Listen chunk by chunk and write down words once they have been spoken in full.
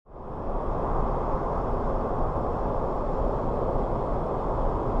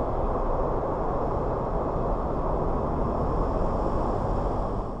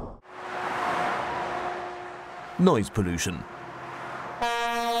Noise pollution.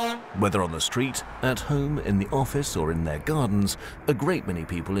 Whether on the street, at home, in the office or in their gardens, a great many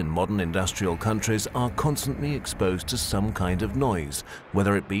people in modern industrial countries are constantly exposed to some kind of noise,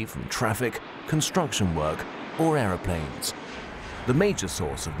 whether it be from traffic, construction work or aeroplanes. The major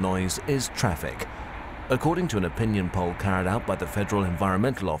source of noise is traffic. According to an opinion poll carried out by the Federal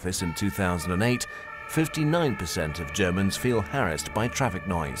Environmental Office in 2008, 59% of Germans feel harassed by traffic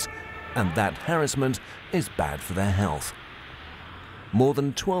noise, and that harassment is bad for their health. More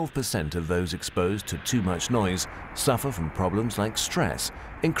than 12% of those exposed to too much noise suffer from problems like stress,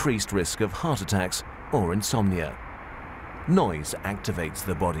 increased risk of heart attacks or insomnia. Noise activates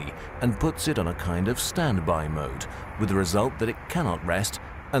the body and puts it on a kind of standby mode, with the result that it cannot rest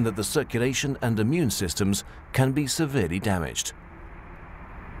and that the circulation and immune systems can be severely damaged.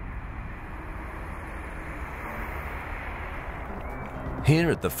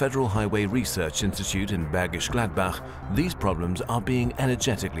 Here at the Federal Highway Research Institute in Bergisch Gladbach, these problems are being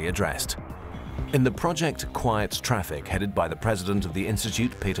energetically addressed. In the project Quiet Traffic, headed by the president of the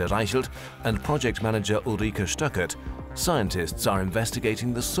institute, Peter Reichelt, and project manager Ulrike Stöckert, scientists are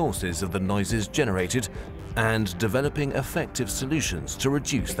investigating the sources of the noises generated and developing effective solutions to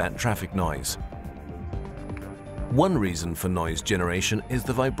reduce that traffic noise. One reason for noise generation is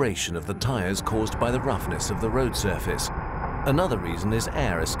the vibration of the tires caused by the roughness of the road surface. Another reason is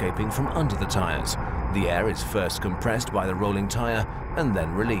air escaping from under the tires. The air is first compressed by the rolling tire and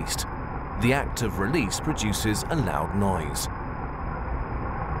then released. The act of release produces a loud noise.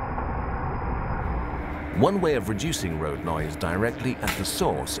 One way of reducing road noise directly at the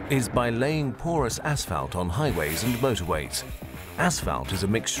source is by laying porous asphalt on highways and motorways. Asphalt is a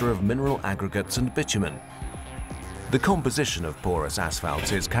mixture of mineral aggregates and bitumen. The composition of porous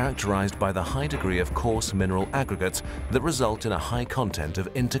asphalts is characterized by the high degree of coarse mineral aggregates that result in a high content of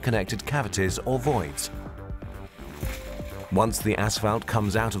interconnected cavities or voids. Once the asphalt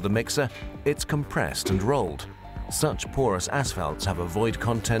comes out of the mixer, it's compressed and rolled. Such porous asphalts have a void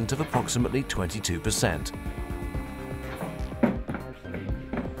content of approximately 22%.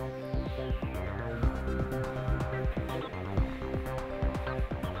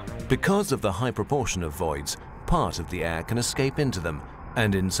 Because of the high proportion of voids, part of the air can escape into them,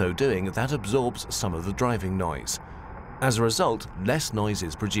 and in so doing, that absorbs some of the driving noise. As a result, less noise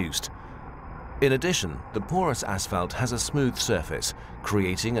is produced. In addition, the porous asphalt has a smooth surface,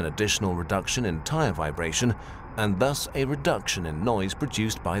 creating an additional reduction in tire vibration and thus a reduction in noise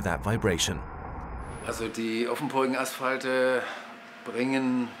produced by that vibration. Also die offenporigen Asphalte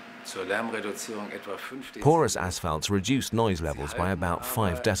bringen zur Lärmreduzierung etwa 5 dB. Porous asphalts reduce noise levels by about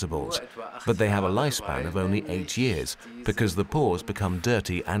 5 decibels, but they have a lifespan of only 8 years because the pores become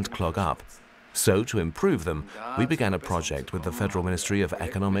dirty and clog up. So, to improve them, we began a project with the Federal Ministry of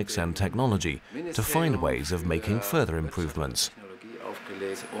Economics and Technology to find ways of making further improvements.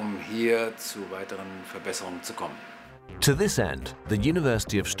 To this end, the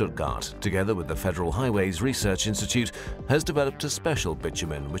University of Stuttgart, together with the Federal Highways Research Institute, has developed a special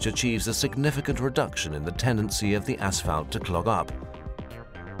bitumen which achieves a significant reduction in the tendency of the asphalt to clog up.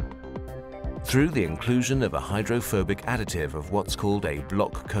 Through the inclusion of a hydrophobic additive of what's called a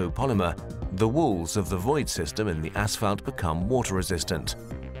block copolymer, the walls of the void system in the asphalt become water-resistant.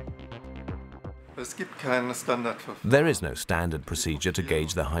 There is no standard procedure to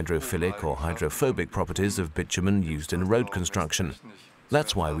gauge the hydrophilic or hydrophobic properties of bitumen used in road construction.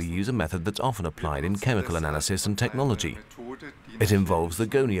 That's why we use a method that's often applied in chemical analysis and technology. It involves the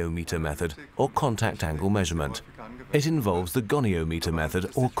goniometer method, or contact angle measurement. It involves the goniometer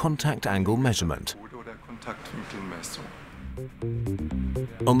method, or contact angle measurement.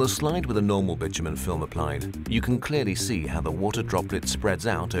 On the slide with a normal bitumen film applied, you can clearly see how the water droplet spreads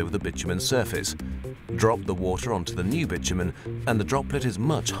out over the bitumen surface. Drop the water onto the new bitumen and the droplet is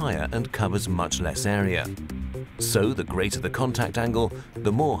much higher and covers much less area. So the greater the contact angle,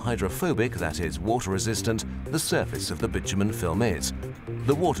 the more hydrophobic, that is water-resistant, the surface of the bitumen film is.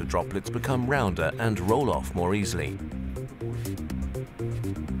 The water droplets become rounder and roll off more easily.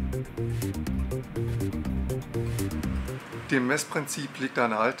 Dem Messprinzip liegt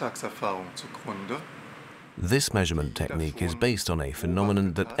eine Alltagserfahrung zugrunde. This measurement technique is based on a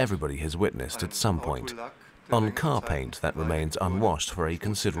phenomenon that everybody has witnessed at some point. On car paint that remains unwashed for a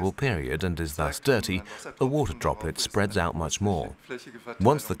considerable period and is thus dirty, a water droplet spreads out much more.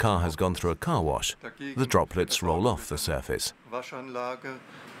 Once the car has gone through a car wash, the droplets roll off the surface. Waschanlage,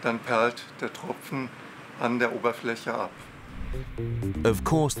 dann perlt der Tropfen an der Oberfläche ab. Of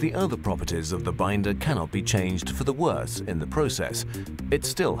course, the other properties of the binder cannot be changed for the worse in the process. It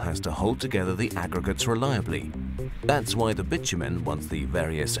still has to hold together the aggregates reliably. That's why the bitumen, once the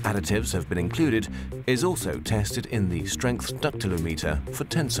various additives have been included, is also tested in the strength ductilometer for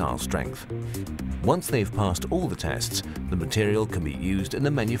tensile strength. Once they've passed all the tests, the material can be used in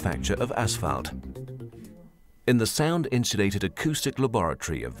the manufacture of asphalt. In the sound-insulated acoustic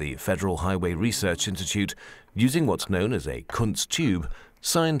laboratory of the Federal Highway Research Institute, using what's known as a Kunz tube,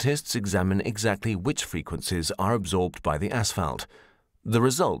 scientists examine exactly which frequencies are absorbed by the asphalt. The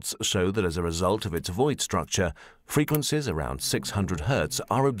results show that as a result of its void structure, frequencies around 600 Hz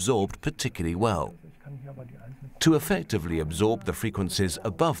are absorbed particularly well. To effectively absorb the frequencies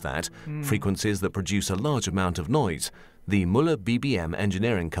above that, frequencies that produce a large amount of noise, the Müller BBM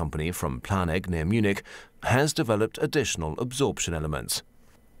engineering company from Planegg near Munich has developed additional absorption elements.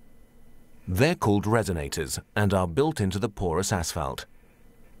 They're called resonators and are built into the porous asphalt.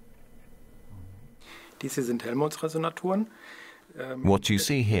 Diese sind Helmholtz-Resonatoren. What you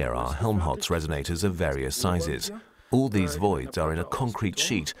see here are Helmholtz resonators of various sizes. All these voids are in a concrete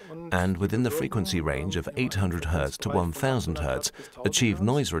sheet and within the frequency range of 800 Hz to 1000 Hz achieve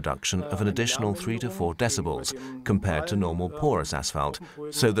noise reduction of an additional 3 to 4 decibels compared to normal porous asphalt,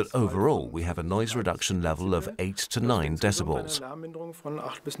 so that overall we have a noise reduction level of 8 to 9 decibels.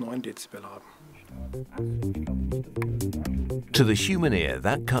 To the human ear,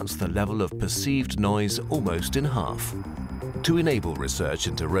 that cuts the level of perceived noise almost in half. To enable research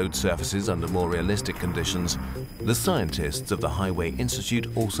into road surfaces under more realistic conditions, the scientists of the Highway Institute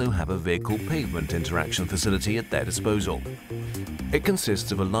also have a vehicle pavement interaction facility at their disposal. It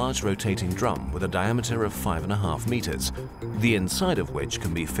consists of a large rotating drum with a diameter of 5.5 meters, the inside of which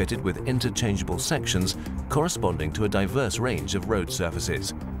can be fitted with interchangeable sections corresponding to a diverse range of road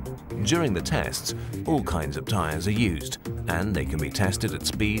surfaces. During the tests, all kinds of tires are used, and they can be tested at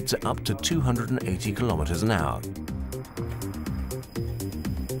speeds up to 280 kilometers an hour.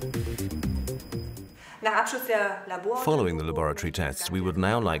 Following the laboratory tests, we would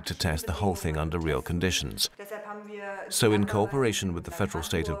now like to test the whole thing under real conditions. So in cooperation with the federal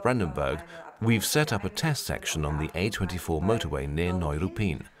state of Brandenburg, we've set up a test section on the A24 motorway near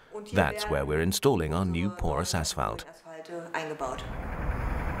Neuruppin. That's where we're installing our new porous asphalt.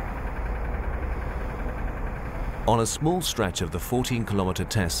 On a small stretch of the 14-kilometer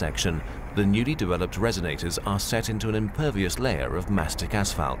test section, the newly developed resonators are set into an impervious layer of mastic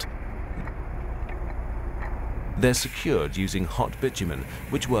asphalt. They're secured using hot bitumen,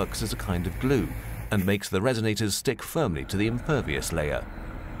 which works as a kind of glue and makes the resonators stick firmly to the impervious layer.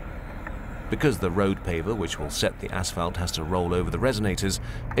 Because the road paver which will set the asphalt has to roll over the resonators,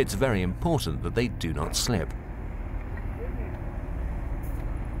 it's very important that they do not slip.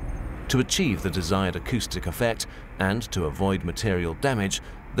 To achieve the desired acoustic effect and to avoid material damage,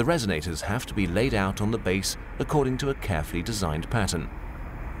 the resonators have to be laid out on the base according to a carefully designed pattern.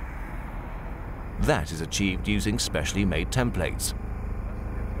 That is achieved using specially made templates.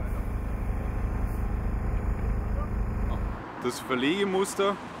 Das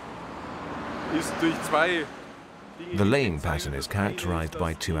Verlegemuster ist durch zwei. The laying pattern is characterized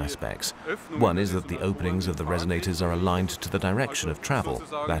by two aspects. One is that the openings of the resonators are aligned to the direction of travel,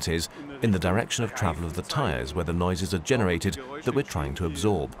 that is, in the direction of travel of the tires where the noises are generated that we're trying to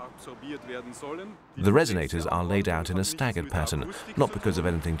absorb. The resonators are laid out in a staggered pattern, not because of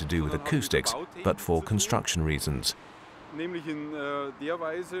anything to do with acoustics, but for construction reasons.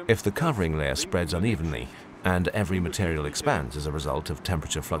 If the covering layer spreads unevenly, and every material expands as a result of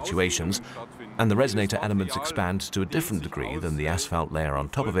temperature fluctuations, and the resonator elements expand to a different degree than the asphalt layer on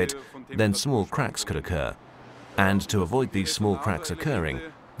top of it, then small cracks could occur. And to avoid these small cracks occurring,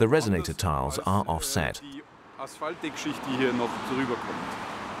 the resonator tiles are offset.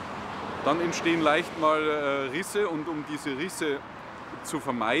 Dann entstehen leicht mal Risse und diese Risse zu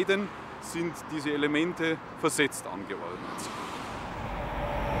vermeiden, sind diese Elemente versetzt angeordnet.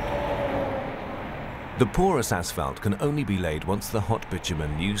 The porous asphalt can only be laid once the hot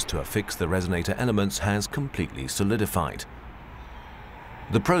bitumen used to affix the resonator elements has completely solidified.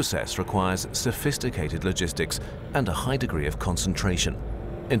 The process requires sophisticated logistics and a high degree of concentration.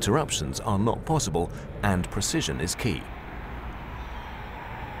 Interruptions are not possible, and precision is key.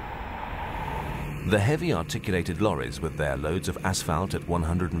 The heavy articulated lorries with their loads of asphalt at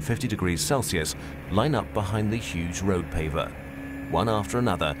 150 degrees Celsius line up behind the huge road paver. One after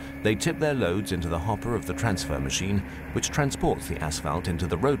another, they tip their loads into the hopper of the transfer machine, which transports the asphalt into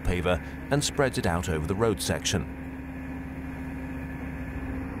the road paver and spreads it out over the road section.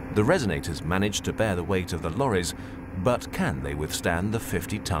 The resonators manage to bear the weight of the lorries, but can they withstand the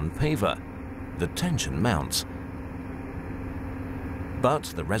 50-ton paver? The tension mounts. But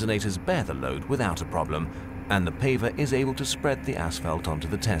the resonators bear the load without a problem, and the paver is able to spread the asphalt onto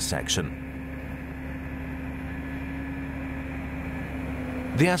the test section.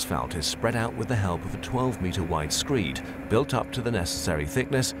 The asphalt is spread out with the help of a 12-meter wide screed built up to the necessary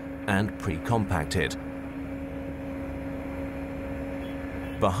thickness and pre-compacted.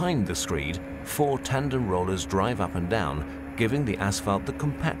 Behind the screed, 4 tandem rollers drive up and down, giving the asphalt the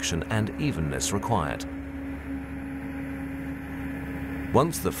compaction and evenness required.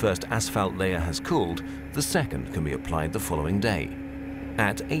 Once the first asphalt layer has cooled, the second can be applied the following day.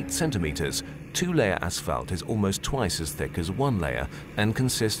 At 8 centimeters, 2-layer asphalt is almost twice as thick as 1 layer and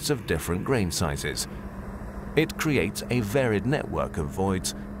consists of different grain sizes. It creates a varied network of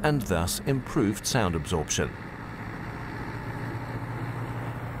voids and thus improved sound absorption.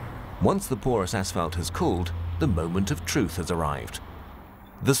 Once the porous asphalt has cooled, the moment of truth has arrived.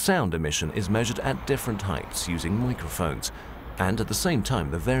 The sound emission is measured at different heights using microphones, and at the same time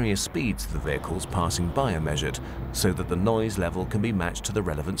the various speeds of the vehicles passing by are measured so that the noise level can be matched to the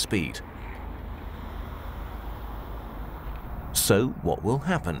relevant speed. So what will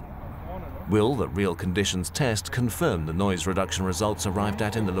happen? Will the real conditions test confirm the noise reduction results arrived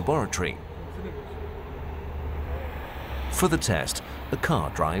at in the laboratory? For the test, a car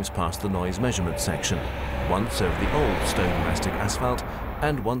drives past the noise measurement section, once over the old stone mastic asphalt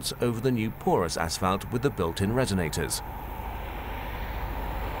and once over the new porous asphalt with the built-in resonators.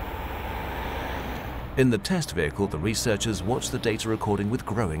 In the test vehicle, the researchers watch the data recording with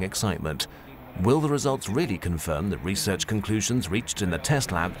growing excitement. Will the results really confirm the research conclusions reached in the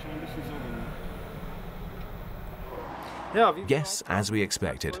test lab? Yes, as we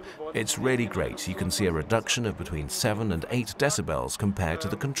expected. It's really great. You can see a reduction of between 7 and 8 decibels compared to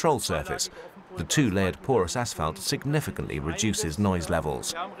the control surface. The 2-layered porous asphalt significantly reduces noise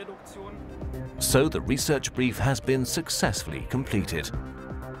levels. So the research brief has been successfully completed.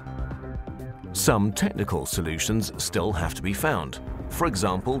 Some technical solutions still have to be found. For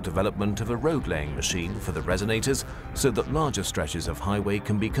example, development of a road-laying machine for the resonators so that larger stretches of highway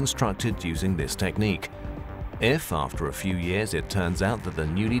can be constructed using this technique. If, after a few years, it turns out that the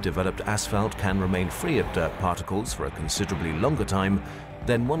newly developed asphalt can remain free of dirt particles for a considerably longer time,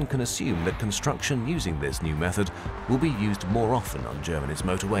 then one can assume that construction using this new method will be used more often on Germany's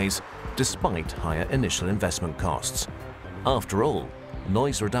motorways, despite higher initial investment costs. After all,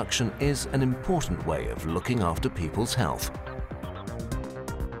 noise reduction is an important way of looking after people's health.